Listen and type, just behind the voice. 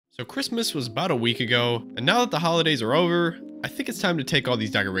So Christmas was about a week ago, and now that the holidays are over, I think it's time to take all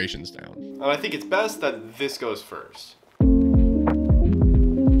these decorations down. And I think it's best that this goes first.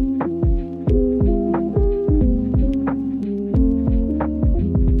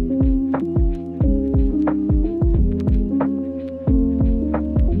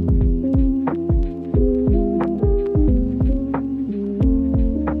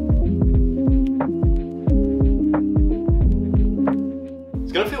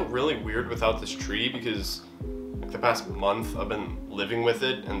 It's gonna feel really weird without this tree because like the past month I've been living with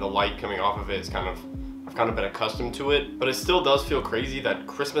it and the light coming off of it is I've kind of been accustomed to it, but it still does feel crazy that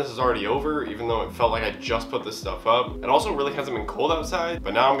Christmas is already over even though it felt like I just put this stuff up. It also really hasn't been cold outside,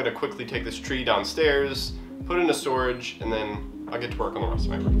 but now I'm gonna quickly take this tree downstairs, put it into storage, and then I'll get to work on the rest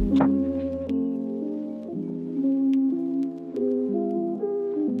of my room.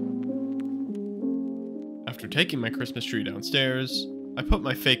 After taking my Christmas tree downstairs, I put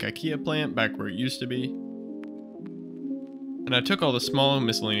my fake IKEA plant back where it used to be, and I took all the small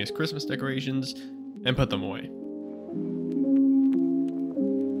miscellaneous Christmas decorations and put them away.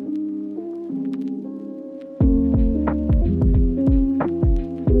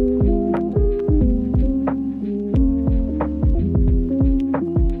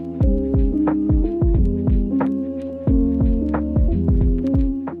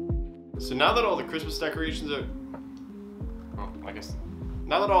 So now that all the Christmas decorations are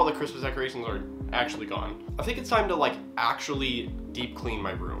now that all the Christmas decorations are actually gone, I think it's time to actually deep clean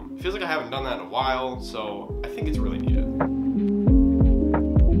my room. It feels like I haven't done that in a while, so I think it's really needed.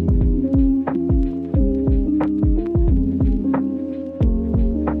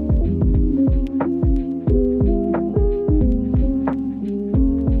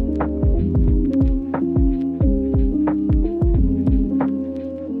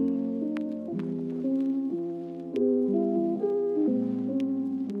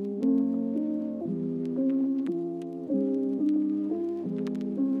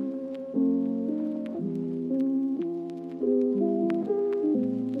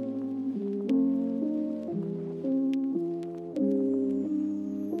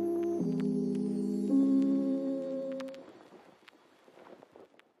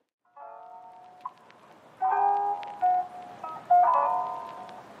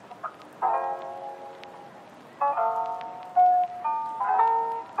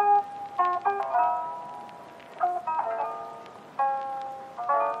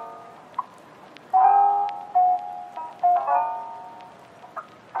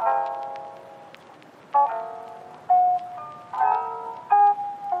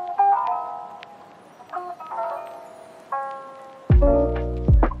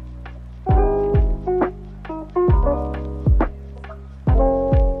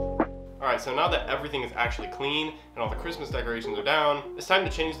 So now that everything is actually clean and all the Christmas decorations are down, it's time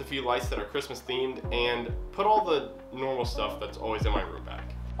to change the few lights that are Christmas themed and put all the normal stuff that's always in my room back.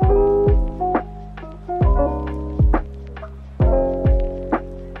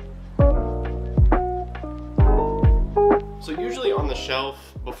 So usually on the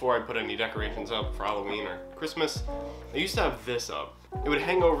shelf, before I put any decorations up for Halloween or Christmas, I used to have this up. It would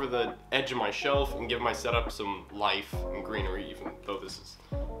hang over the edge of my shelf and give my setup some life and greenery, even though this is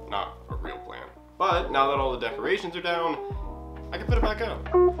not a real plant. But now that all the decorations are down, I can put it back up.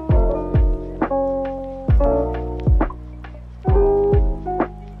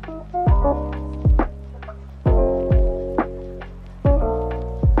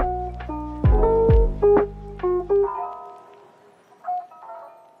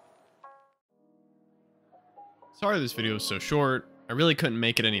 Sorry this video is so short. I really couldn't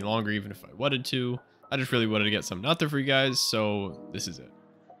make it any longer even if I wanted to. I just really wanted to get something out there for you guys, so this is it.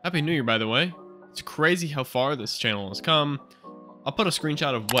 Happy New Year, by the way. It's crazy how far this channel has come. I'll put a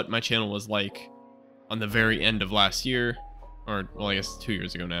screenshot of what my channel was like on the very end of last year, or well, I guess 2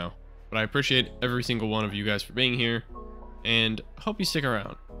 years ago now. But I appreciate every single one of you guys for being here, and I hope you stick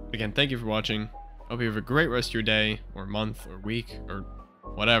around. Again, thank you for watching. I hope you have a great rest of your day, or month, or week, or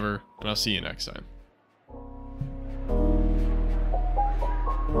whatever, and I'll see you next time.